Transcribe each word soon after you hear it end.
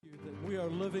we are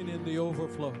living in the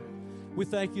overflow. We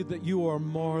thank you that you are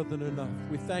more than enough.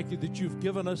 We thank you that you've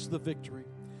given us the victory.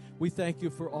 We thank you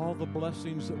for all the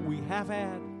blessings that we have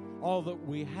had, all that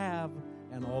we have,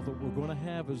 and all that we're going to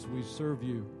have as we serve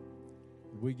you.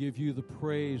 We give you the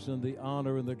praise and the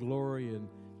honor and the glory in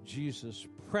Jesus'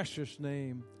 precious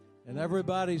name. And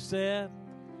everybody said,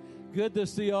 good to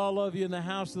see all of you in the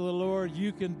house of the Lord.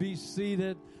 You can be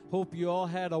seated. Hope you all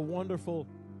had a wonderful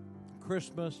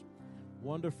Christmas,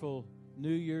 wonderful New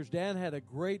Year's. Dan had a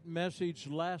great message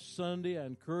last Sunday. I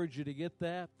encourage you to get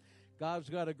that. God's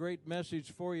got a great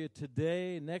message for you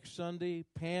today. Next Sunday,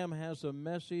 Pam has a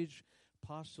message,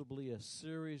 possibly a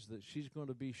series that she's going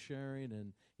to be sharing,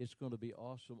 and it's going to be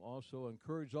awesome. Also,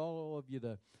 encourage all of you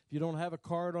to, if you don't have a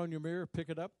card on your mirror, pick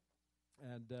it up.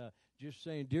 And just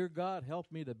saying, dear God,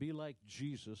 help me to be like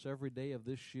Jesus every day of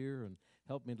this year, and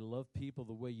help me to love people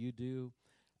the way you do.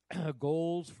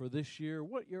 Goals for this year,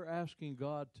 what you're asking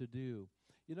God to do.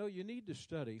 You know, you need to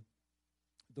study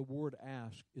the word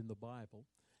ask in the Bible,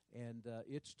 and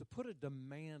it's to put a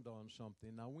demand on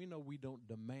something. Now, we know we don't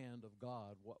demand of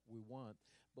God what we want,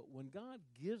 but when God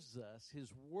gives us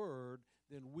his word,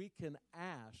 then we can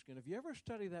ask. And if you ever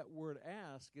study that word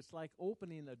ask, it's like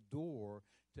opening a door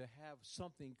to have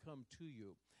something come to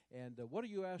you. And what are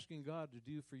you asking God to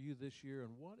do for you this year,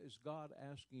 and what is God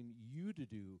asking you to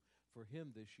do for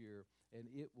him this year? And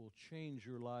it will change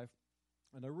your life.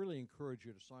 And I really encourage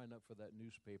you to sign up for that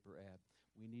newspaper ad.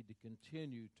 We need to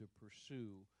continue to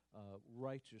pursue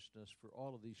righteousness for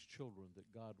all of these children that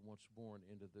God wants born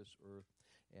into this earth.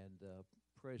 And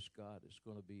praise God, it's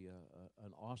going to be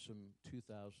an awesome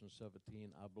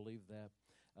 2017. I believe that.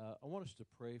 I want us to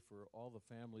pray for all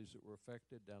the families that were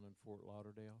affected down in Fort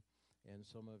Lauderdale. And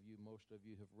some of you, most of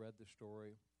you, have read the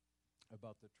story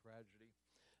about the tragedy.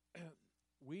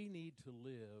 We need to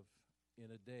live in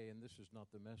a day, and this is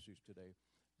not the message today,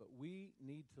 but we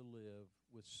need to live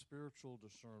with spiritual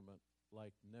discernment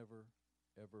like never,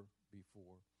 ever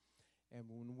before. And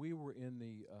when we were in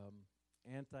the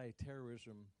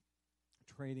anti-terrorism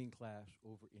training class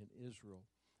over in Israel,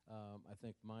 I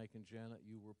think Mike and Janet,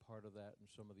 you were part of that, and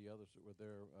some of the others that were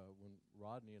there when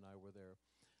Rodney and I were there.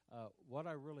 What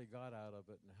I really got out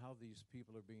of it and how these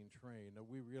people are being trained,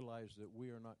 we realize that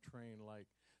we are not trained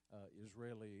like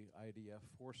Israeli IDF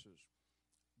forces,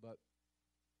 but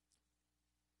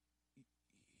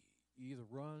you either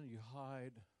run, you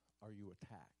hide, or you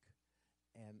attack,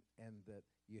 and that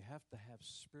you have to have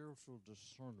spiritual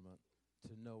discernment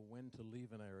to know when to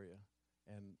leave an area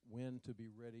and when to be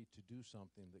ready to do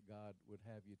something that God would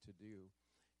have you to do.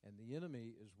 And the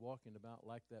enemy is walking about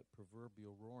like that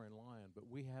proverbial roaring lion, but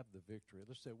we have the victory.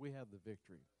 Let's say we have the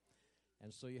victory.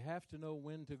 And so you have to know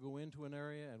when to go into an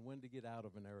area and when to get out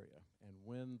of an area, and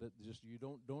when that just you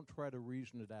don't try to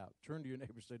reason it out. Turn to your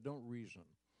neighbor and say, don't reason.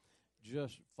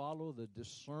 Just follow the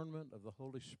discernment of the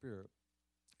Holy Spirit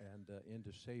and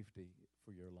into safety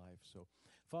for your life. So,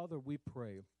 Father, we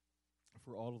pray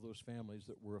for all of those families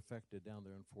that were affected down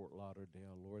there in Fort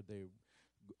Lauderdale. Lord, they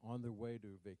on their way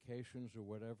to vacations or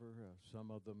whatever. Some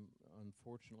of them,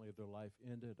 unfortunately, their life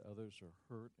ended. Others are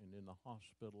hurt and in the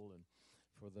hospital. And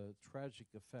for the tragic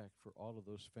effect for all of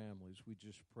those families, we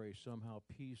just pray somehow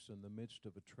peace in the midst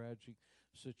of a tragic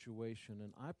situation.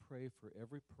 And I pray for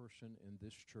every person in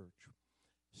this church,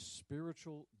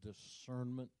 spiritual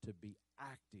discernment to be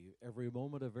active every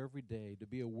moment of every day, to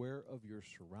be aware of your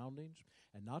surroundings,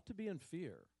 and not to be in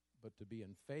fear, but to be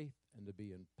in faith and to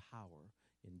be in power.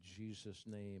 In Jesus'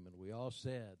 name. And we all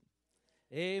said,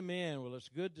 amen. Well, it's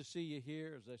good to see you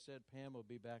here. As I said, Pam will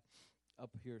be back up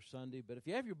here Sunday. But if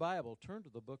you have your Bible, turn to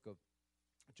the book of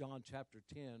John chapter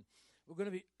 10. We're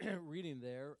going to be reading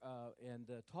there and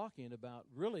talking about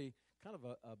really kind of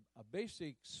a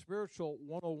basic spiritual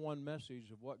 101 message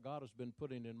of what God has been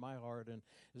putting in my heart. And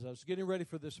as I was getting ready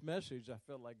for this message, I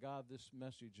felt like, God, this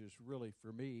message is really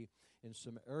for me in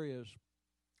some areas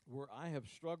where I have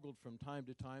struggled from time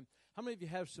to time. How many of you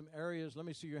have some areas, let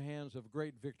me see your hands, of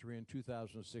great victory in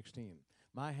 2016?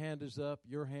 My hand is up,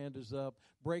 your hand is up.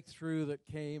 Breakthrough that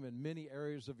came in many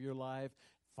areas of your life,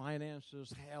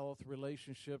 finances, health,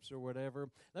 relationships, or whatever.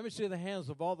 Let me see the hands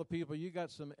of all the people. You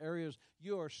got some areas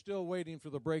you are still waiting for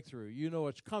the breakthrough. You know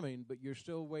it's coming, but you're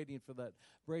still waiting for that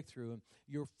breakthrough. And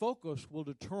your focus will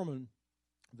determine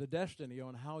the destiny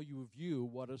on how you view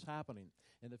what is happening.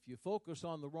 And if you focus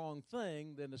on the wrong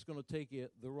thing, then it's going to take you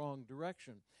the wrong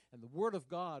direction. And the Word of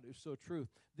God is so true.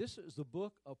 This is the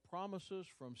book of promises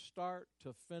from start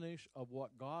to finish of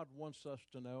what God wants us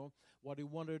to know, what He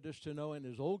wanted us to know in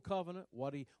His Old Covenant,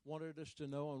 what He wanted us to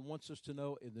know and wants us to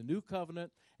know in the New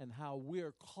Covenant, and how we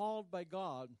are called by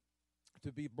God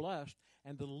to be blessed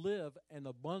and to live an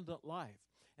abundant life.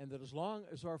 and that as long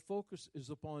as our focus is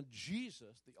upon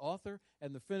Jesus, the author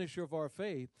and the finisher of our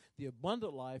faith, the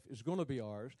abundant life is going to be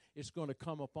ours. It's going to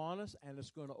come upon us, and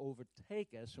it's going to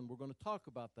overtake us, and we're going to talk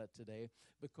about that today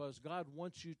because God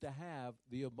wants you to have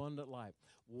the abundant life.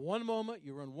 One moment,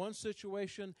 you're in one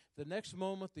situation. The next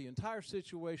moment, the entire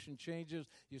situation changes.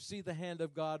 You see the hand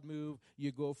of God move.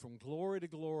 You go from glory to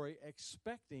glory,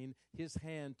 expecting His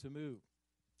hand to move.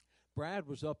 Brad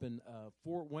was up in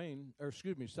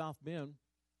South Bend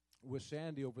with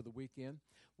Sandy over the weekend.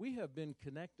 We have been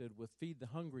connected with Feed the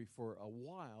Hungry for a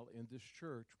while in this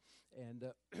church, and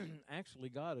actually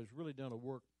God has really done a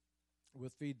work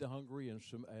with Feed the Hungry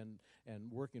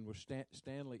and working with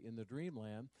Stanley in the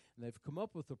Dreamland, and they've come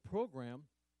up with a program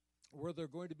where they're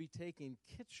going to be taking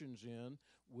kitchens in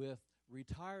with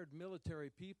retired military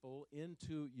people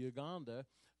into Uganda,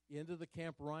 into the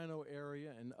Camp Rhino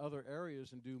area and other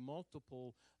areas, and do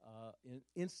multiple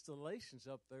installations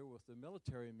up there with the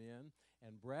military men.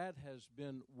 And Brad has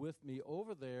been with me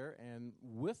over there and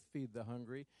with Feed the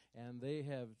Hungry, and they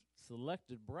have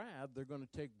selected Brad. They're going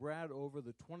to take Brad over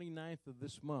the 29th of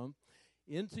this month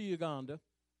into Uganda,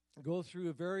 go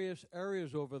through various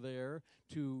areas over there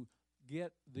to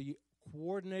get the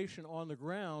coordination on the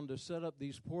ground to set up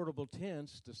these portable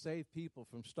tents to save people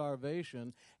from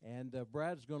starvation, and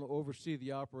Brad's going to oversee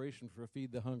the operation for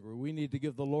Feed the Hungry. We need to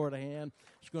give the Lord a hand.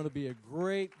 It's going to be a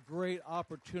great, great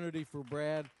opportunity for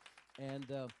Brad, and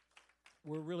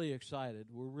we're really excited.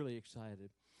 We're really excited.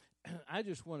 I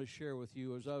just want to share with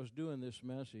you, as I was doing this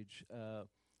message,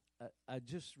 I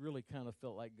just really kind of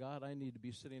felt like, God, I need to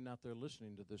be sitting out there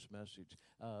listening to this message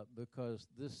because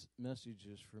this message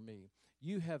is for me.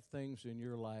 You have things in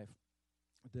your life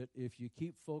that if you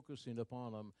keep focusing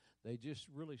upon them, they just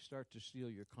really start to steal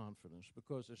your confidence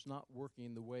because it's not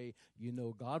working the way you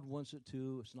know God wants it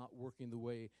to. It's not working the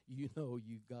way you know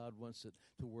God wants it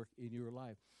to work in your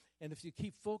life. And if you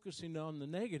keep focusing on the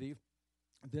negative,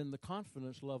 then the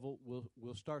confidence level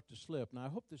will start to slip. Now, I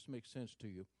hope this makes sense to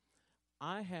you.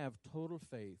 I have total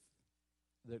faith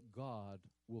that God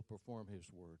will perform His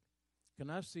word. Can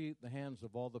I see the hands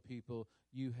of all the people?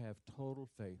 You have total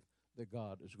faith that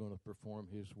God is going to perform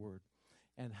His word.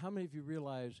 And how many of you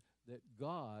realize that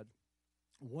God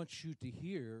wants you to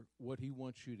hear what He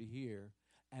wants you to hear,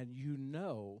 and you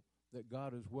know that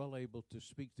God is well able to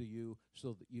speak to you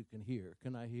so that you can hear?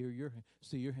 Can I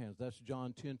see your hands? That's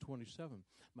John 10:27.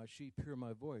 My sheep hear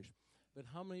my voice. But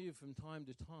how many of you from time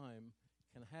to time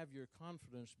can have your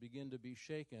confidence begin to be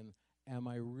shaken? Am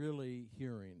I really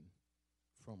hearing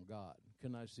from God?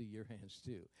 Can I see your hands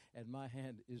too? And my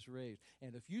hand is raised.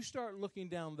 And if you start looking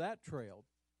down that trail,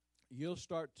 you'll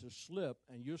start to slip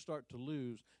and you'll start to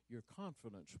lose your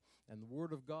confidence. And the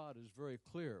Word of God is very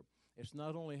clear. It's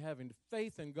not only having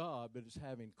faith in God, but it's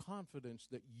having confidence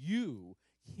that you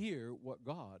hear what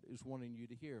God is wanting you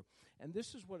to hear. And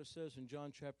this is what it says in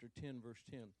John chapter 10, verse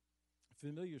 10.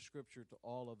 Familiar scripture to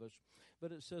all of us,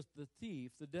 but it says, the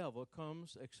thief, the devil,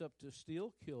 comes except to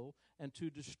steal, kill, and to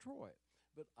destroy.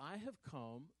 But I have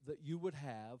come that you would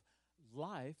have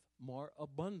life more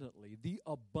abundantly, the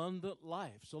abundant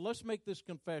life. So let's make this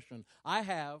confession. I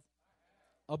have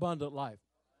abundant life.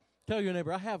 Tell your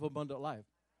neighbor, I have abundant life.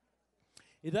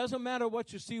 It doesn't matter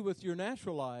what you see with your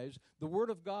natural eyes. The Word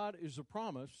of God is a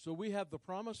promise. So we have the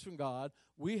promise from God.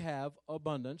 We have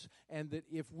abundance. And that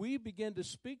if we begin to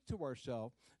speak to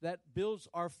ourselves, that builds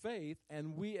our faith,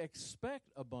 and we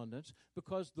expect abundance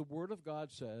because the Word of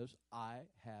God says, I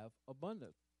have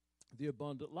abundance, the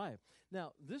abundant life.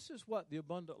 Now, this is what the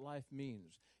abundant life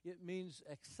means. It means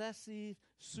excessive,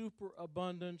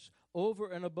 superabundance, over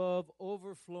and above,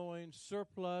 overflowing,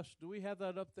 surplus. Do we have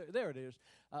that up there? There it is.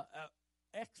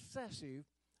 Excessive.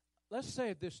 Let's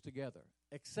say this together.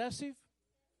 Excessive.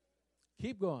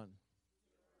 Keep going.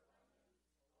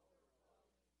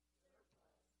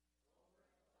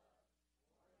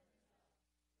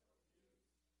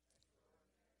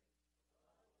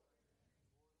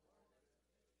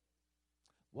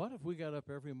 What if we got up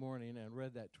every morning and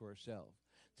read that to ourselves?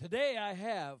 Today I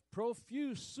have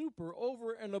profuse, super,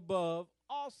 over and above,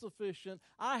 all sufficient.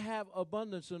 I have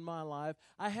abundance in my life.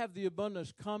 I have the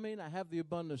abundance coming. I have the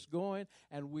abundance going.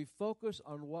 And we focus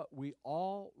on what we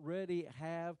already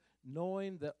have,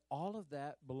 knowing that all of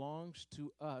that belongs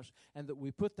to us and that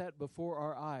we put that before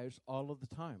our eyes all of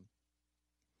the time.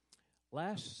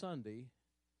 Last Sunday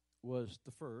was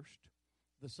the first.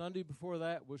 The Sunday before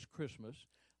that was Christmas.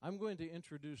 I'm going to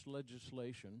introduce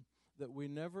legislation that we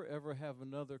never, ever have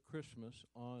another Christmas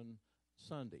on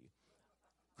Sunday.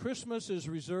 Christmas is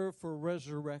reserved for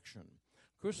resurrection.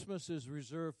 Christmas is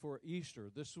reserved for Easter.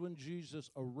 This is when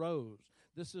Jesus arose.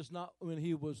 This is not when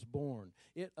he was born.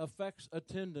 It affects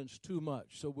attendance too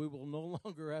much, so we will no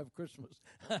longer have Christmas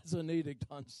as an edict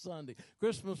on Sunday.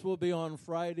 Christmas will be on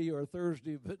Friday or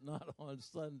Thursday, but not on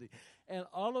Sunday. And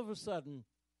all of a sudden,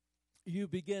 you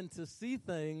begin to see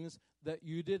things that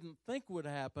you didn't think would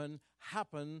happen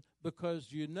because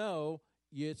you know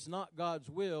it's not God's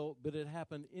will, but it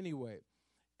happened anyway.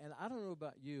 And I don't know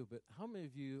about you, but how many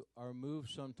of you are moved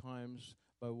sometimes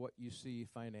by what you see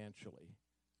financially?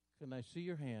 Can I see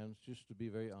your hands, just to be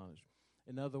very honest?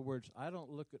 In other words, I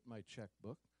don't look at my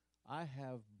checkbook. I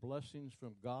have blessings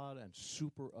from God and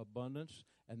superabundance,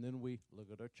 and then we look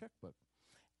at our checkbook.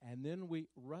 And then we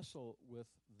wrestle with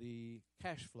the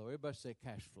cash flow. Everybody say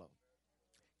cash flow.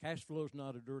 Cash flow is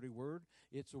not a dirty word.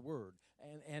 It's a word.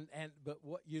 But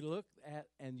what you look at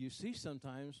and you see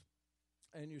sometimes,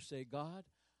 and you say, God,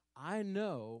 I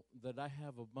know that I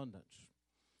have abundance.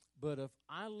 But if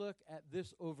I look at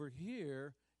this over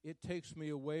here, it takes me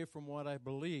away from what I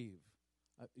believe.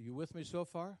 Are you with me so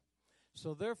far?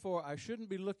 So therefore, I shouldn't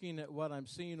be looking at what I'm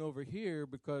seeing over here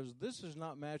because this is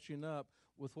not matching up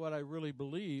with what I really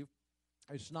believe.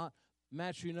 It's not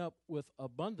matching up with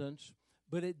abundance,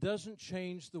 but it doesn't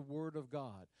change the Word of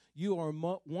God. You are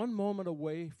one moment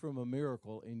away from a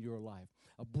miracle in your life,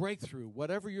 a breakthrough,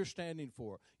 whatever you're standing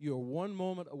for. You are one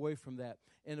moment away from that.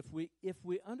 And if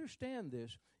we understand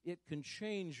this, it can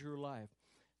change your life.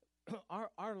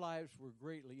 Our lives were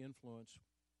greatly influenced,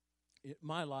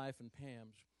 my life and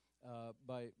Pam's,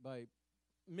 by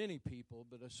many people,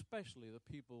 but especially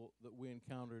the people that we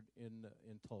encountered in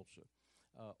Tulsa.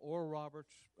 Oral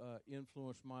Roberts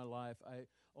influenced my life. I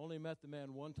only met the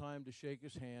man one time to shake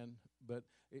his hand, but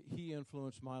he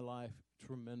influenced my life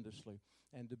tremendously.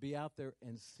 And to be out there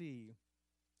and see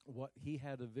what he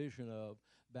had a vision of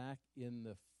back in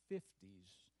the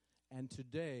 50s and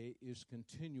today is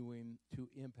continuing to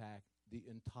impact the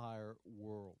entire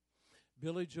world.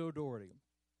 Billy Joe Doherty,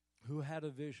 who had a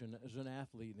vision as an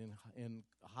athlete in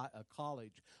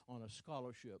college on a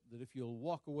scholarship, that if you'll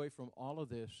walk away from all of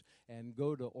this and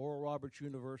go to Oral Roberts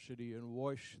University and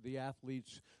wash the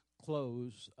athletes'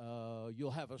 clothes,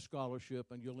 you'll have a scholarship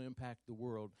and you'll impact the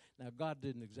world. Now, God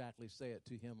didn't exactly say it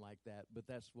to him like that, but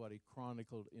that's what he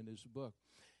chronicled in his book.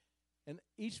 And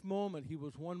each moment, he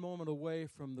was one moment away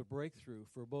from the breakthrough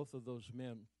for both of those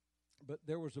men. But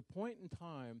there was a point in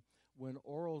time when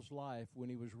Oral's life, when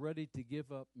he was ready to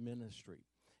give up ministry,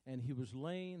 and he was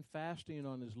laying fasting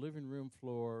on his living room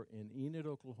floor in Enid,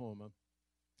 Oklahoma,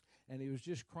 and he was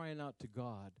just crying out to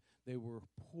God. They were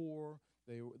poor.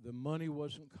 The money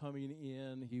wasn't coming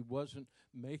in. He wasn't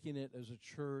making it as a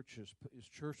church. His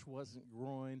church wasn't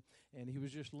growing, and he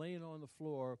was just laying on the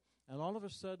floor. And all of a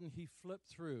sudden, he flipped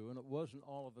through, and it wasn't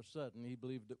all of a sudden. He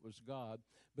believed it was God.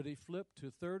 But he flipped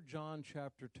to 3 John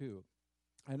chapter 2.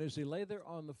 And as he lay there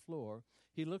on the floor,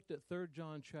 he looked at 3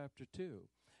 John chapter 2.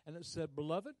 And it said,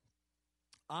 Beloved,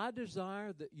 I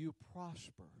desire that you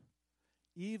prosper,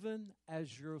 even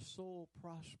as your soul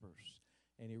prospers.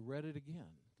 And he read it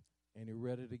again, and he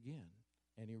read it again,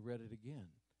 and he read it again,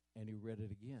 and he read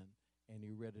it again, and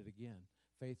he read it again.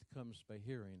 Faith comes by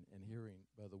hearing, and hearing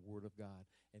by the word of God,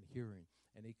 and hearing.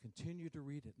 And he continued to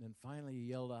read it, and then finally he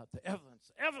yelled out to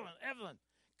Evelyn,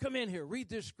 come in here, read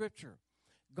this scripture.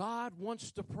 God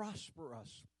wants to prosper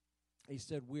us. He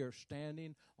said, we are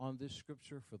standing on this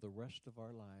scripture for the rest of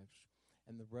our lives.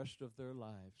 And the rest of their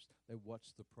lives, they watch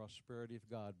the prosperity of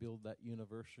God build that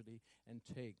university and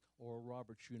take Oral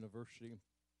Roberts University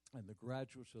and the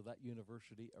graduates of that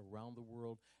university around the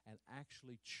world and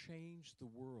actually change the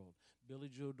world. Billy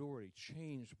Joe Doherty,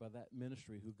 changed by that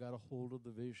ministry, who got a hold of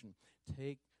the vision.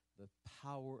 Take the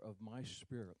power of my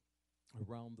spirit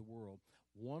around the world.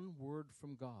 One word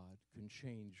from God can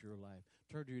change your life.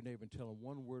 Turn to your neighbor and tell him,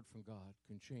 one word from God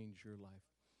can change your life.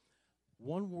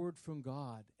 One word from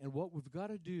God. And what we've got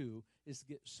to do is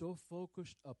get so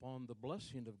focused upon the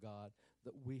blessing of God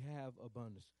that we have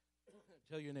abundance.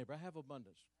 Tell your neighbor, I have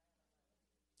abundance.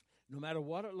 No matter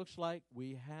what it looks like,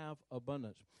 we have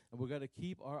abundance. And we've got to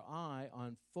keep our eye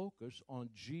on focus on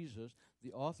Jesus,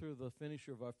 the author, the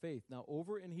finisher of our faith. Now,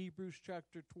 over in Hebrews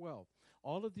chapter 12,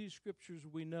 all of these scriptures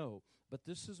we know, but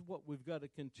this is what we've got to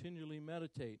continually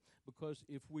meditate, because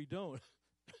if we don't,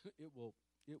 it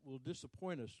will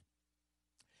disappoint us.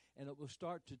 And it will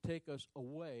start to take us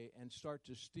away and start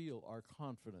to steal our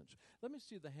confidence. Let me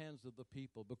see the hands of the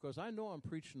people, because I know I'm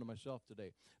preaching to myself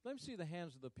today. Let me see the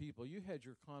hands of the people. You had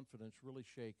your confidence really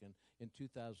shaken in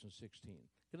 2016.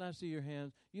 Can I see your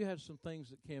hands? You had some things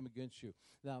that came against you.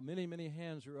 Now, many, many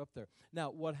hands are up there.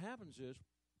 Now, what happens is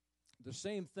The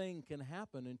same thing can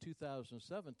happen in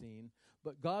 2017,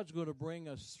 but God's going to bring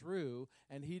us through,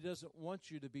 and He doesn't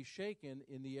want you to be shaken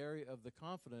in the area of the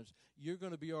confidence. You're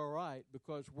going to be all right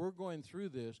because we're going through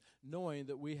this knowing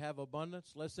that we have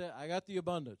abundance. Let's say, I got the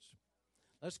abundance.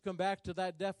 Let's come back to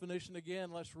that definition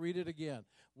again. Let's read it again.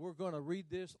 We're going to read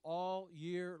this all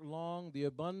year long. The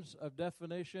abundance of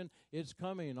definition. It's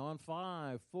coming on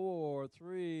 5, 4,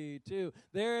 3, 2.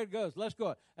 There it goes. Let's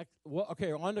go.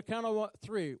 Okay, on the count of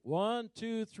 3. 1,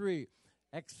 2, 3.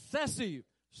 Excessive,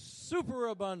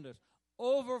 superabundance,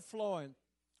 overflowing,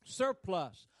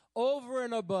 surplus, over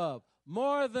and above,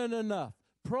 more than enough,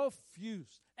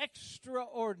 profuse,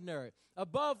 extraordinary,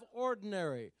 above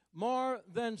ordinary, more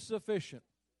than sufficient.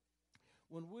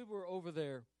 When we were over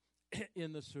there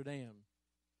in the Sudan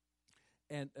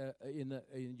and in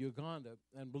Uganda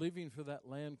and believing for that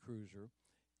Land Cruiser,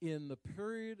 in the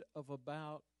period of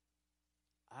about,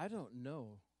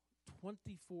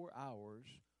 24 hours,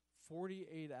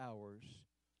 48 hours,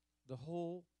 the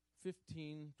whole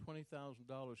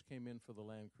 $20,000 came in for the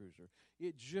Land Cruiser.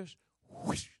 It just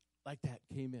whoosh, like that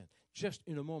came in, just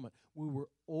in a moment. We were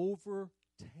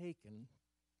overtaken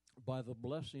by the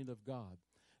blessing of God.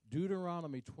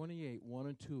 Deuteronomy 28, 1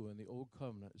 and 2 in the Old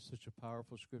Covenant is such a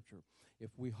powerful scripture.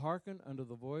 If we hearken unto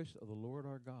the voice of the Lord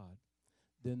our God,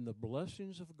 then the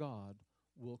blessings of God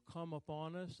will come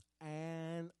upon us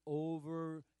and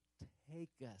overtake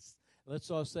us. Let's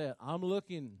all say it. I'm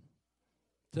looking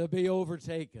to be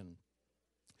overtaken.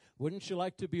 Wouldn't you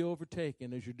like to be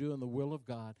overtaken as you're doing the will of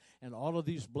God, and all of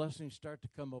these blessings start to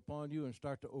come upon you and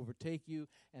start to overtake you,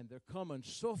 and they're coming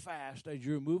so fast as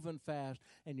you're moving fast,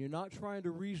 and you're not trying to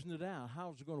reason it out.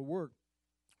 How's it going to work?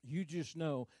 You just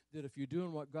know that if you're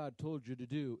doing what God told you to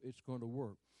do, it's going to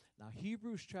work. Now,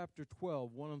 Hebrews chapter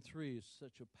 12, 1 and 3 is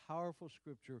such a powerful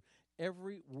scripture.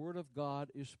 Every word of God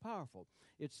is powerful.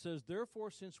 It says, therefore,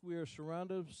 since we are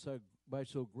surrounded by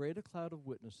so great a cloud of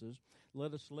witnesses,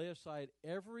 let us lay aside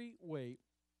every weight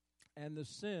and the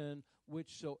sin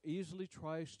which so easily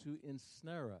tries to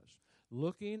ensnare us,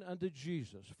 looking unto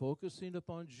Jesus, focusing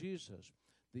upon Jesus,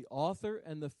 the author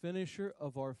and the finisher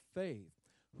of our faith,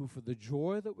 who for the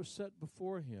joy that was set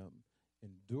before him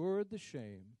endured the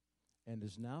shame and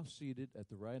is now seated at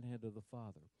the right hand of the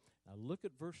Father. Now look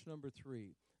at verse number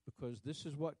 3, because this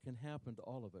is what can happen to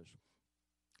all of us.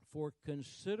 For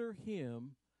consider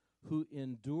him who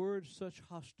endured such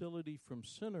hostility from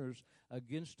sinners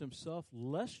against himself,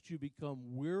 lest you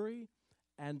become weary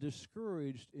and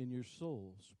discouraged in your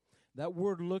souls. That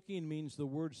word looking means the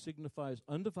word signifies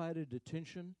undivided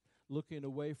attention, looking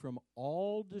away from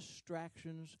all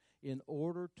distractions in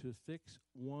order to fix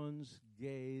one's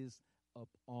gaze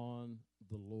upon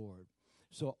the Lord.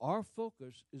 So our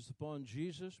focus is upon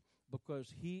Jesus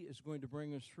because he is going to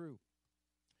bring us through.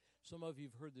 Some of you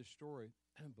have heard this story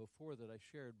before that I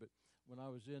shared, but when I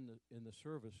was in the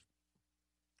service,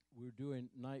 we were doing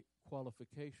night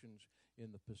qualifications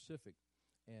in the Pacific,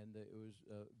 and it was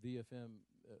VFM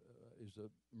is a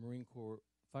Marine Corps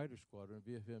fighter squadron,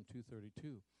 VFM 232,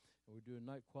 and we're doing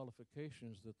night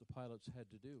qualifications that the pilots had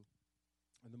to do.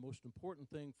 And the most important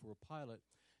thing for a pilot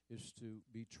is to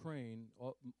be trained,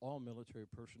 all military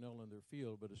personnel in their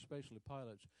field, but especially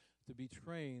pilots, to be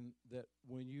trained that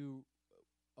when you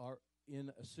are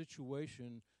in a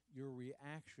situation, your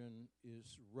reaction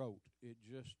is rote.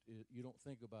 You don't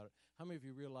think about it. How many of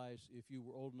you realize if you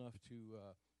were old enough to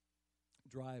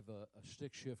drive a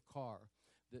stick shift car,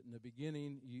 that in the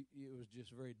beginning it was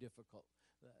just very difficult?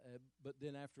 But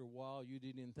then after a while, you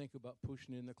didn't even think about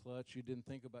pushing in the clutch. You didn't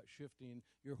think about shifting.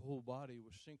 Your whole body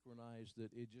was synchronized that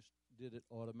it just did it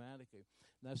automatically.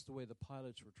 And that's the way the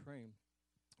pilots were trained.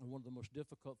 And one of the most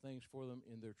difficult things for them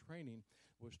in their training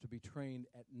was to be trained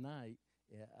at night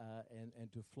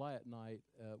and to fly at night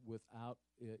without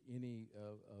any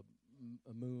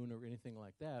a moon or anything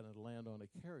like that and land on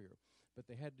a carrier. But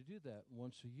they had to do that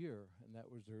once a year, and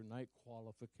that was their night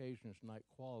qualifications. Night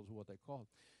quals is what they called.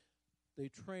 They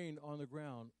trained on the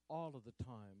ground all of the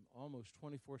time, almost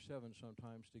 24/7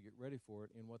 sometimes, to get ready for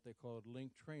it in what they called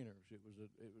link trainers. It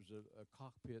was a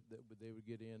cockpit that they would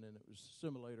get in, and it was a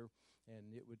simulator,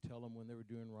 and it would tell them when they were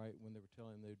doing right, when they were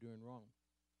telling them they were doing wrong.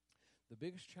 The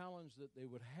biggest challenge that they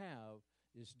would have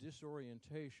is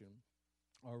disorientation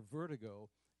or vertigo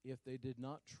if they did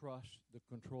not trust the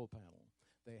control panel.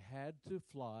 They had to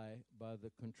fly by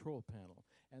the control panel,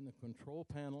 and the control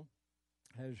panel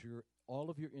has all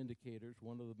of your indicators.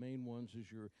 One of the main ones is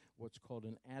your what's called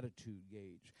an attitude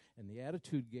gauge. And the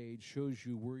attitude gauge shows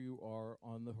you where you are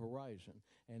on the horizon.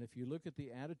 And if you look at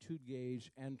the attitude gauge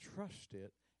and trust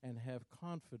it and have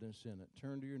confidence in it,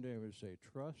 turn to your neighbor and say,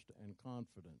 trust and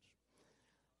confidence.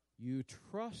 you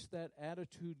trust that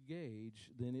attitude gauge,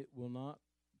 then it will not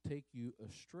take you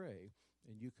astray,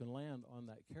 and you can land on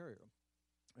that carrier.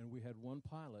 And we had one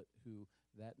pilot who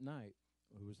that night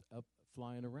who was up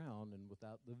flying around, and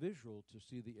without the visual to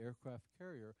see the aircraft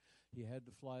carrier, he had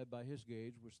to fly by his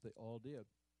gauge, which they all did.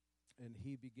 And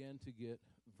he began to get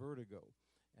vertigo.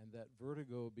 And that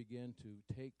vertigo began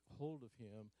to take hold of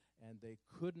him, and they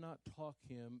could not talk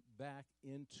him back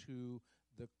into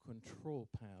the control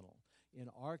panel. In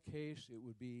our case, it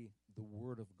would be the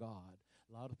Word of God.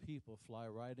 A lot of people fly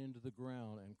right into the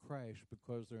ground and crash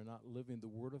because they're not living the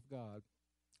Word of God.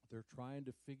 They're trying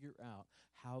to figure out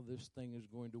how this thing is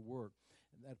going to work.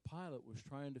 And that pilot was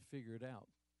trying to figure it out.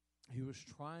 He was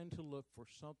trying to look for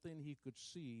something he could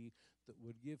see that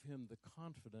would give him the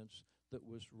confidence that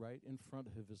was right in front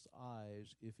of his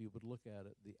eyes if he would look at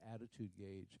it, the attitude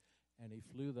gauge. And he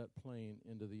flew that plane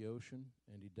into the ocean,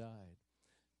 and he died.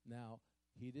 Now,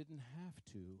 he didn't have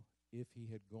to if he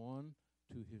had gone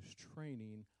to his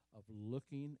training of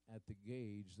looking at the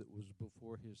gauge that was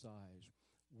before his eyes.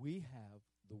 We have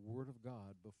the Word of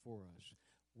God before us.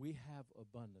 We have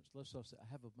abundance. Let's all say, I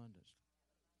have abundance.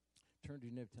 Turn to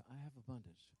your neighbor and tell, I have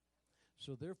abundance.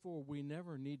 So therefore, we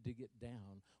never need to get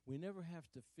down. We never have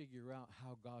to figure out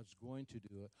how God's going to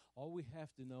do it. All we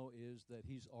have to know is that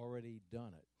He's already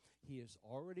done it. He has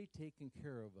already taken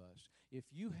care of us. If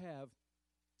you have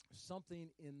something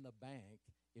in the bank,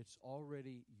 it's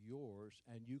already yours,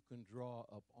 and you can draw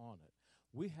up on it.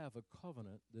 We have a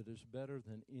covenant that is better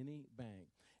than any bank.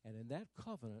 And in that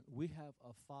covenant, we have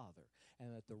a Father.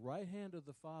 And at the right hand of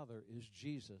the Father is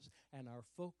Jesus. And our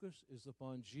focus is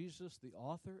upon Jesus, the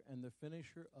author and the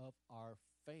finisher of our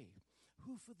faith,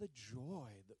 who for the joy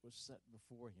that was set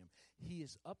before him. He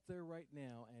is up there right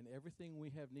now, and everything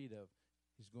we have need of,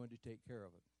 he's going to take care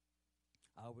of it.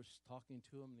 I was talking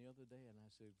to him the other day, and I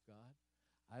said, God,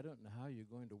 I don't know how you're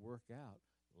going to work out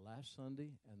last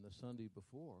Sunday and the Sunday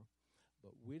before,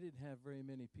 but we didn't have very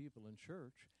many people in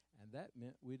church, and that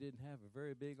meant we didn't have a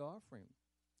very big offering.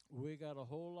 We got a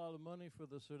whole lot of money for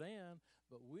the Sudan,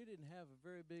 but we didn't have a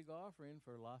very big offering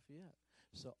for Lafayette.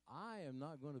 So I am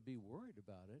not going to be worried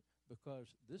about it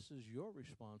because this is your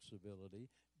responsibility.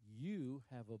 You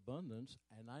have abundance,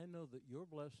 and I know that your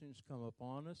blessings come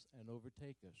upon us and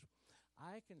overtake us.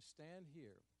 I can stand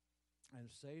here and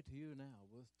say to you now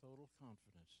with total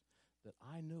confidence that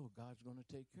I know God's going to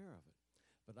take care of it.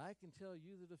 But I can tell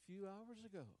you that a few hours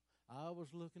ago, I was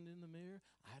looking in the mirror.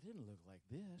 I didn't look like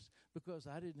this because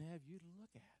I didn't have you to look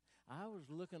at. I was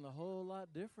looking a whole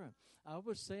lot different. I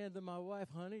was saying to my wife,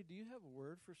 honey, do you have a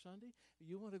word for Sunday?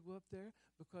 You want to go up there?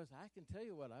 Because I can tell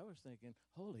you what I was thinking,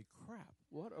 holy crap,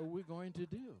 what are we going to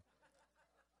do?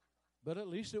 But at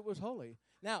least it was holy.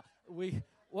 Now,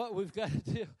 what we've got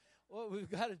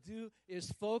to do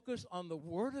is focus on the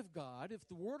Word of God. If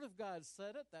the Word of God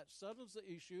said it, that settles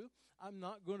the issue. I'm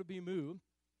not going to be moved.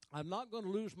 I'm not going to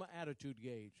lose my attitude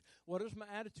gauge. What is my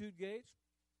attitude gauge?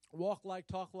 Walk like,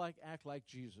 talk like, act like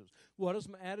Jesus. What is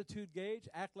my attitude gauge?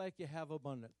 Act like you have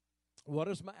abundance. What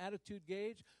is my attitude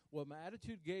gauge? Well, my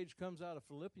attitude gauge comes out of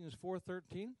Philippians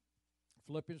 4:13,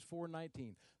 Philippians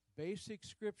 4:19. Basic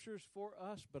scriptures for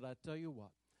us, but I tell you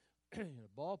what, a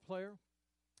ball player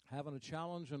having a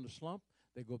challenge and a slump,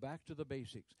 they go back to the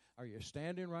basics. Are you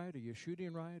standing right? Are you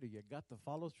shooting right? Are you got the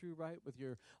follow-through right with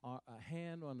your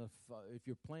hand on the if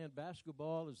you're playing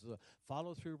basketball, is the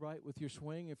follow-through right with your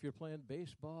swing? If you're playing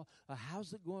baseball,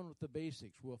 how's it going with the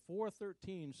basics? Well,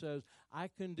 4:13 says, I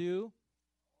can do.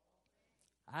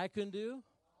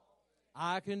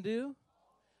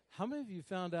 How many of you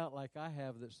found out, like I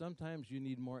have, that sometimes you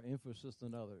need more emphasis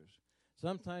than others?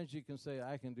 Sometimes you can say,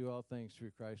 I can do all things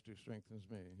through Christ who strengthens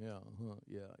me. Yeah.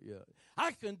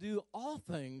 I can do all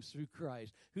things through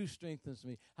Christ who strengthens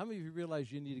me. How many of you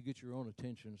realize you need to get your own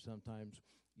attention sometimes?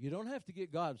 You don't have to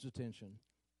get God's attention.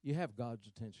 You have God's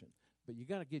attention. But you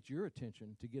got to get your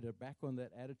attention to get it back on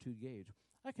that attitude gauge.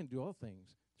 I can do all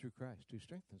things through Christ who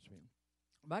strengthens me.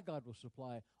 My God will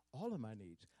supply all of my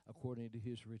needs according to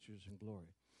his riches and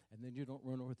glory. And then you don't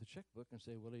run over with the checkbook and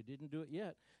say, well, he didn't do it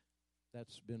yet.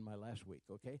 That's been my last week,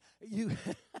 okay?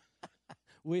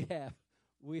 We have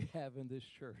in this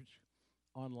church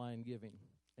online giving,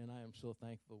 and I am so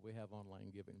thankful we have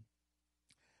online giving.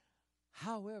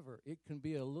 However, it can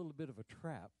be a little bit of a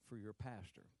trap for your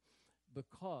pastor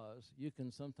because you can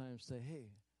sometimes say, hey,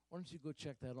 why don't you go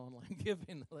check that online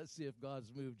giving? Let's see if God's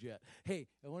moved yet. Hey,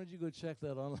 why don't you go check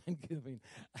that online giving?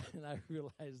 And I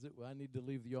realized that I need to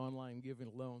leave the online giving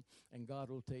alone, and God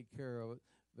will take care of it.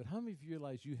 But how many of you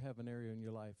realize you have an area in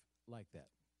your life like that?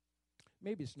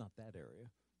 Maybe it's not that area,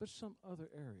 but some other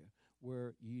area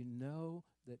where you know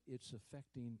that it's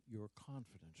affecting your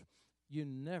confidence. You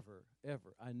never,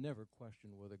 ever, I never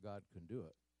question whether God can do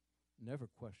it. Never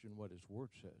question what his word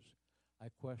says. I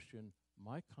question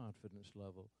my confidence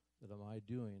level that am I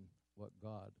doing what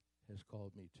God has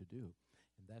called me to do.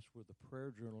 And that's where the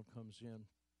prayer journal comes in.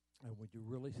 And when you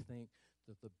really think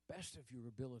that the best of your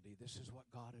ability, this is what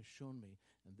God has shown me,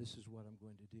 and this is what I'm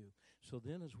going to do. So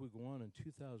then as we go on in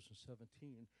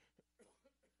 2017,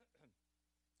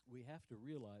 we have to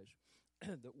realize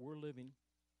that we're living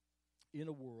in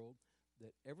a world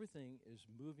that everything is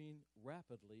moving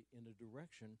rapidly in a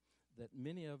direction that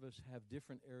many of us have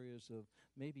different areas of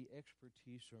maybe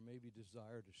expertise or maybe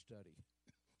desire to study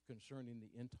concerning the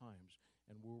end times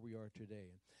and where we are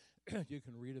today. And you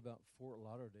can read about Fort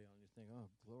Lauderdale and you think, oh,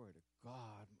 glory to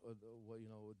God.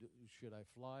 Should I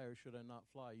fly or should I not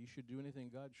fly? You should do anything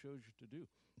God shows you to do.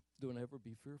 Don't ever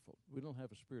be fearful. We don't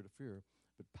have a spirit of fear,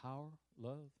 but power,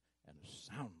 love, and a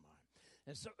sound mind.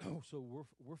 And so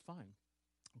we're fine.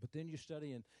 But then you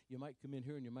study, and you might come in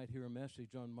here and you might hear a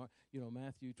message on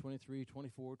Matthew 23,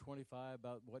 24, 25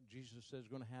 about what Jesus says is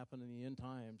going to happen in the end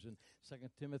times, and 2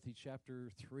 Timothy chapter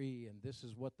 3, and this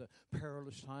is what the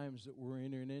perilous times that we're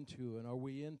entering into, and are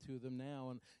we into them now?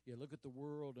 And you look at the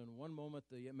world, and one moment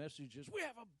the message is, we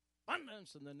have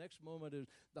abundance, and the next moment is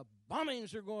the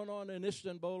bombings are going on in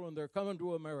Istanbul and they're coming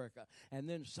to America, and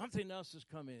then something else is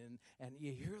coming, and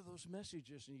you hear those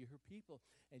messages and you hear people,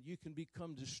 and you can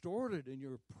become distorted in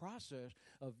your process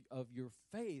of your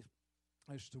faith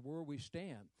as to where we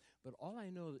stand. But all I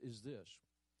know is this: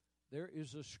 there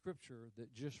is a scripture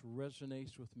that just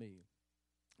resonates with me,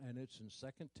 and it's in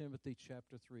 2 Timothy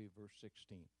chapter 3 verse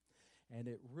 16. And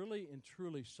it really and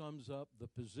truly sums up the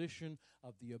position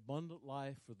of the abundant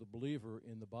life for the believer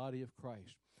in the body of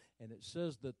Christ. And it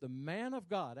says that the man of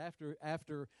God, after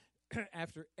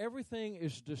everything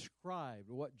is described,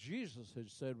 what Jesus had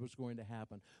said was going to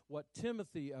happen, what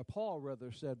Paul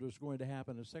said was going to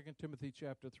happen in 2 Timothy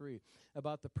chapter 3,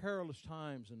 about the perilous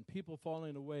times and people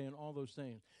falling away and all those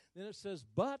things. Then it says,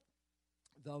 but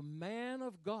the man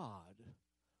of God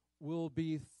will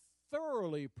be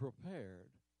thoroughly prepared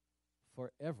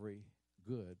for every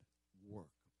good work.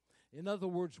 In other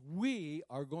words, we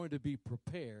are going to be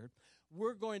prepared.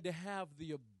 We're going to have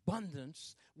the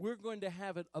abundance. We're going to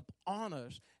have it upon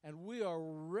us, and we are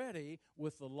ready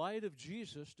with the light of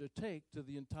Jesus to take to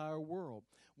the entire world.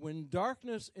 When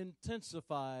darkness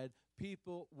intensified,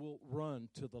 people will run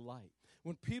to the light.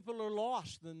 When people are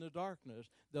lost in the darkness,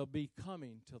 they'll be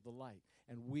coming to the light.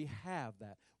 And we have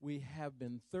that. We have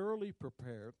been thoroughly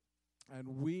prepared, and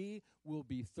we will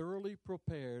be thoroughly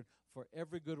prepared for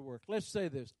every good work. Let's say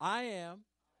this: I am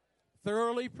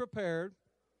thoroughly prepared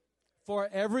for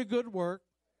every good work,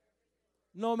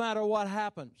 no matter what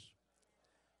happens.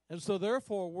 And so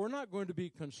therefore, we're not going to be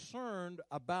concerned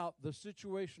about the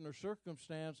situation or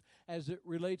circumstance as it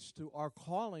relates to our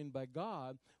calling by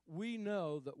God. We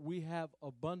know that we have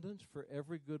abundance for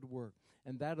every good work,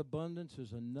 and that abundance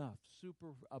is enough, super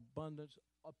abundance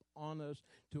upon us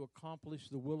to accomplish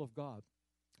the will of God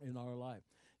in our life.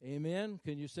 Amen?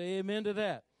 Can you say amen to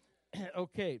that?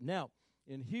 Okay, now,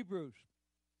 in Hebrews,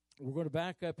 we're going to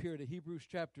back up here to Hebrews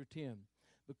chapter 10,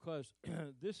 because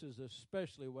this is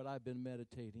especially what I've been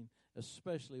meditating,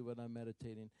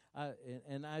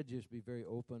 and I just be very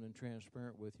open and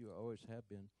transparent with you. I always have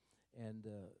been, and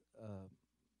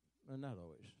not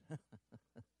always.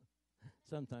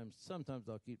 Sometimes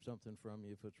I'll keep something from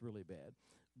you if it's really bad.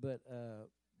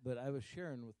 But I was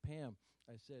sharing with Pam.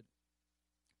 I said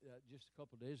just a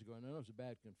couple of days ago, and I know it was a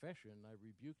bad confession, and I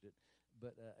rebuked it.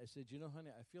 But I said, honey,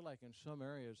 I feel like in some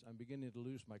areas I'm beginning to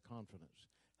lose my confidence.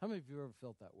 How many of you ever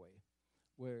felt that way?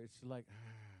 Where it's like,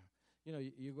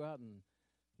 you go out and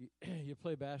you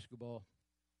play basketball.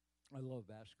 I love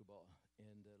basketball.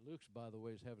 And Luke's, by the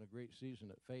way, is having a great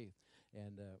season at Faith.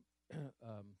 And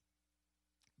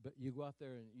but you go out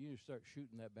there and you start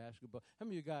shooting that basketball. How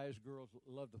many of you guys, girls,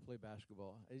 love to play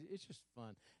basketball? It's just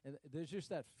fun. And there's just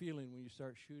that feeling when you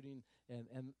start shooting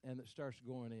and it starts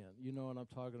going in. You know what I'm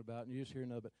talking about. And you just hear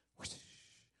another whoosh,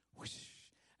 whoosh.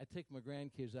 I take my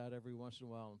grandkids out every once in a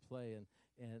while and play.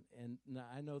 And now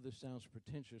I know this sounds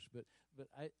pretentious, but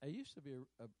I used to be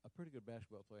a pretty good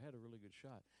basketball player. I had a really good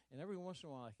shot. And every once in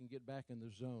a while I can get back in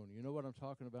the zone. You know what I'm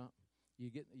talking about?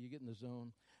 You get in the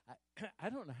zone. I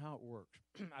don't know how it works.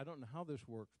 I don't know how this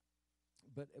works,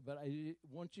 but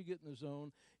once you get in the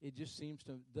zone, it just seems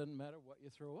to doesn't matter what you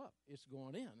throw up, it's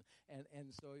going in,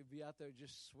 and so you'd be out there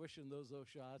just swishing those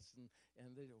shots,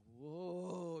 and they go,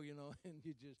 whoa, and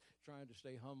you're just trying to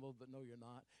stay humble, but no, you're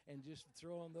not, and just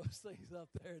throwing those things up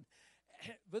there.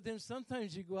 But then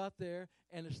sometimes you go out there,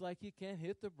 and it's like you can't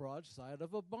hit the broadside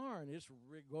of a barn. It's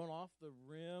going off the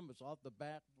rim, it's off the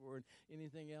backboard,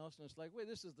 anything else, and it's like, wait,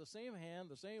 this is the same hand,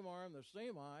 the same arm, the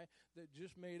same eye that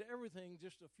just made everything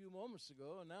just a few moments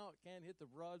ago, and now it can't hit the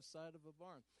broadside of a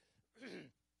barn.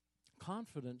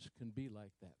 Confidence can be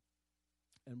like that.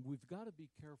 And we've got to be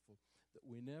careful that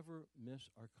we never miss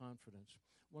our confidence.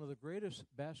 One of the greatest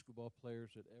basketball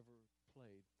players that ever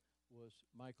played was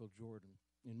Michael Jordan,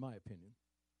 in my opinion.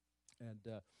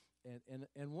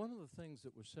 And one of the things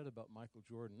that was said about Michael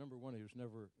Jordan, number one, he was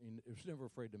never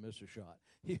afraid to miss a shot.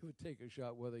 He would take a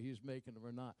shot whether he was making them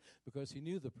or not, because he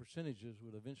knew the percentages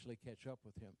would eventually catch up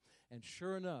with him. And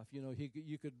sure enough,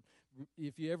 you could,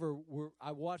 if you ever were,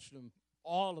 I watched him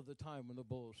all of the time when the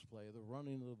Bulls play, the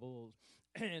running of the Bulls.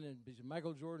 And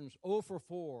Michael Jordan's 0 for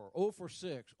 4, 0 for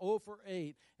 6, 0 for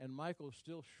 8, and Michael's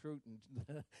still shooting.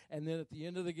 And then at the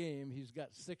end of the game, he's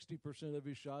got 60% of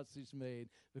his shots he's made,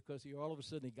 because all of a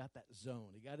sudden he got that zone.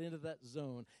 He got into that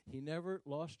zone. He never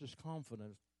lost his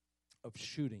confidence of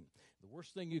shooting. The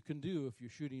worst thing you can do if you're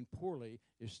shooting poorly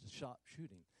is to stop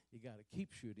shooting. You got to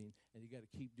keep shooting, and you got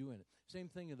to keep doing it. Same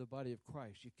thing in the body of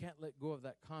Christ. You can't let go of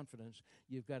that confidence.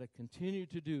 You've got to continue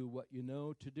to do what you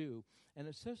know to do. And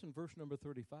it says in verse number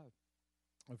 35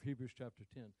 of Hebrews chapter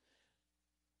 10,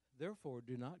 therefore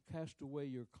do not cast away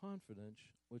your confidence,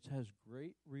 which has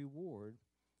great reward,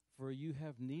 for you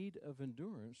have need of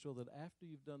endurance, so that after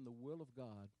you've done the will of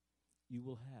God, you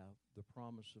will have the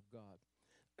promise of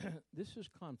God. This is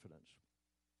confidence.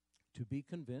 To be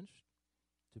convinced,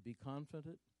 to be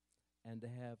confident, and to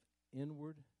have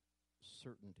inward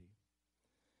certainty.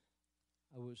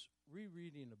 I was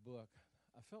rereading a book.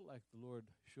 I felt like the Lord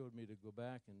showed me to go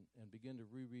back and begin to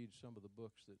reread some of the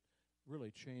books that really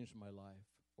changed my life.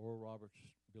 Oral Roberts,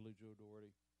 Billy Joe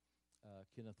Doherty,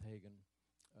 Kenneth Hagin.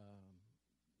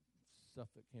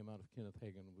 Stuff that came out of Kenneth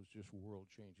Hagin was just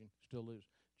world-changing, still is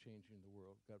changing the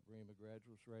world. Got Rhema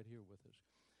graduates right here with us.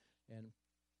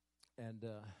 And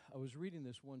I was reading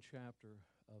this one chapter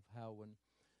of how when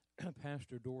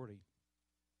Pastor Doherty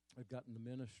had gotten the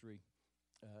ministry,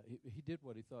 he did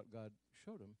what he thought God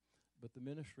showed him, but the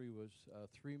ministry was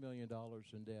 $3 million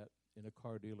in debt in a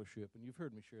car dealership. And you've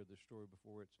heard me share this story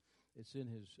before. It's in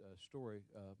his story,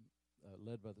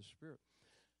 led by the Spirit.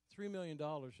 $3 million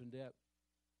in debt,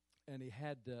 and he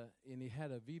had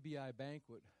a VBI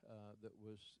banquet that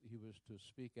he was to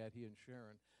speak at, he and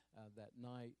Sharon, that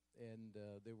night, and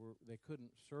they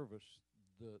couldn't service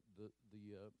the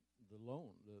loan,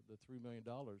 the $3 million.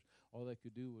 All they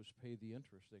could do was pay the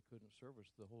interest. They couldn't service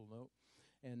the whole note.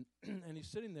 And and he's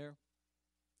sitting there,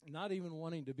 not even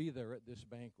wanting to be there at this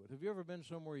banquet. Have you ever been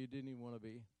somewhere you didn't even want to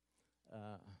be?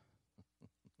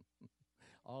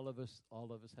 All of us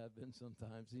have been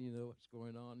sometimes. And you know what's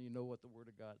going on. You know what the Word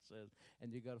of God says,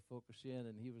 and you got to focus in.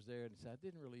 And he was there, and he said, "I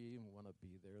didn't really even want to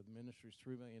be there. The ministry's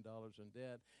 $3 million in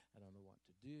debt. I don't know what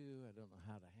to do. I don't know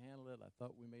how to handle it. I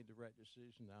thought we made the right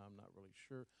decision. Now I'm not really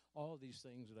sure." All of these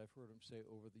things that I've heard him say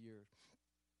over the years.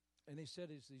 And he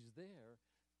said, as he's there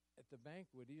at the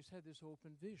banquet, he just had this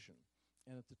open vision.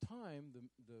 And at the time,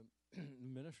 the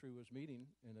ministry was meeting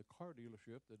in a car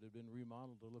dealership that had been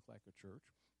remodeled to look like a church.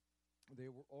 They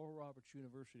were Oral Roberts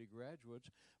University graduates,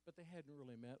 but they hadn't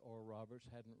really met Oral Roberts,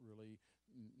 hadn't really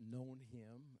known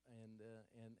him,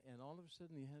 and all of a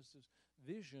sudden he has this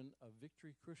vision of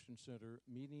Victory Christian Center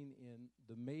meeting in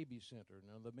the Mabee Center.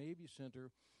 Now the Mabee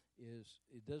Center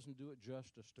it doesn't do it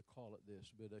justice to call it this,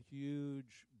 but a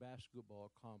huge basketball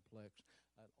complex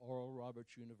at Oral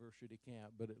Roberts University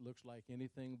camp, but it looks like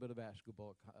anything but a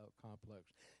basketball complex.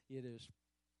 It is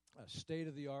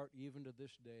state-of-the-art even to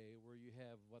this day, where you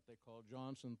have what they call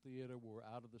Johnson Theater, where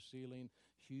out of the ceiling,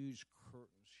 huge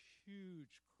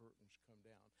curtains come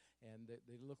down. And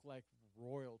they look like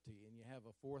royalty, and you have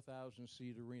a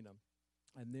 4,000-seat arena.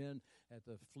 And then at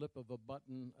the flip of a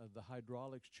button, the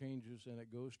hydraulics changes, and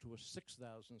it goes to a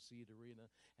 6,000-seat arena.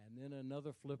 And then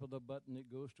another flip of the button,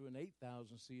 it goes to an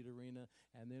 8,000-seat arena.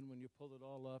 And then when you pull it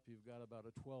all up, you've got about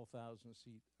a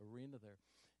 12,000-seat arena there.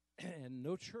 And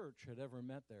no church had ever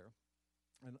met there.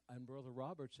 And Brother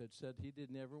Roberts had said he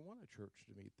didn't ever want a church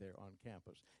to meet there on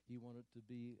campus. He wanted to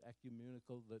be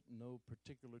ecumenical, that no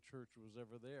particular church was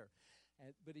ever there.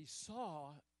 But he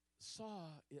saw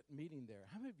it meeting there.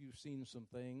 How many of you have seen some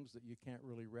things that you can't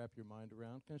really wrap your mind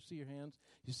around? Can I see your hands?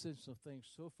 You said some things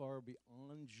so far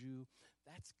beyond you.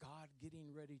 That's God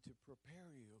getting ready to prepare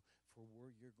you for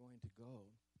where you're going to go.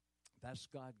 That's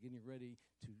God getting ready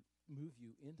to move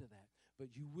you into that.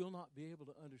 But you will not be able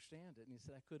to understand it. And he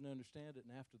said, I couldn't understand it.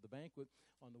 And after the banquet,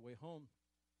 on the way home,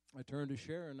 I turned to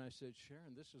Sharon, and I said,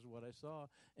 Sharon, this is what I saw.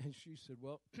 And she said,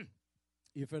 well,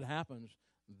 if it happens,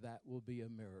 that will be a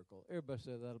miracle. Everybody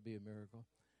said that'll be a miracle.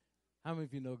 How many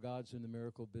of you know God's in the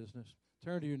miracle business?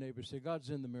 Turn to your neighbor and say, God's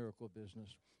in the miracle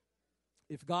business.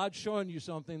 If God's showing you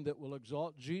something that will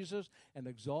exalt Jesus and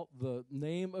exalt the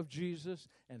name of Jesus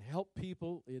and help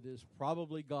people, it is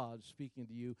probably God speaking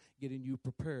to you, getting you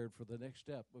prepared for the next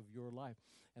step of your life.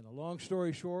 And a long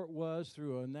story short was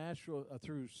through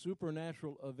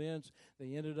supernatural events,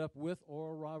 they ended up with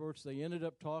Oral Roberts. They ended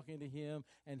up talking to him,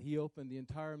 and he opened the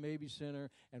entire Mabee Center.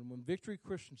 And when Victory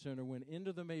Christian Center went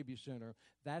into the Mabee Center,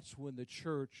 that's when the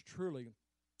church truly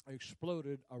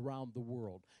exploded around the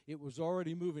world. It was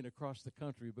already moving across the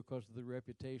country because of the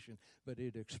reputation, but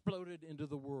it exploded into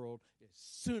the world as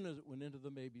soon as it went into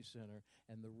the Mabee Center,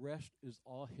 and the rest is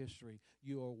all history.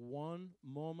 You are one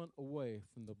moment away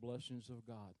from the blessings of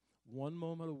God, one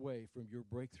moment away from your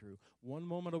breakthrough, one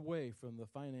moment away from the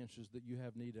finances that you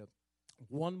have need of,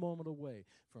 one moment away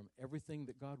from everything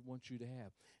that God wants you to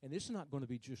have. And it's not going to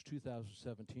be just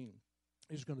 2017.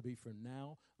 It's going to be from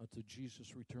now until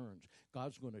Jesus returns.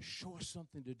 God's going to show us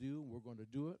something to do, and we're going to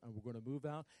do it, and we're going to move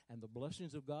out, and the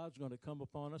blessings of God's going to come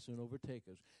upon us and overtake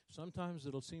us. Sometimes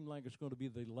it'll seem like it's going to be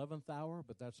the 11th hour,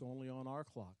 but that's only on our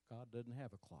clock. God doesn't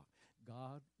have a clock.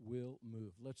 God will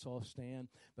move. Let's all stand.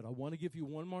 But I want to give you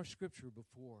one more scripture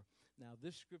before. Now,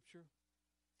 this scripture,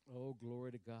 oh,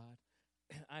 glory to God.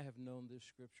 I have known this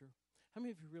scripture. How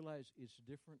many of you realize it's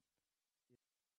different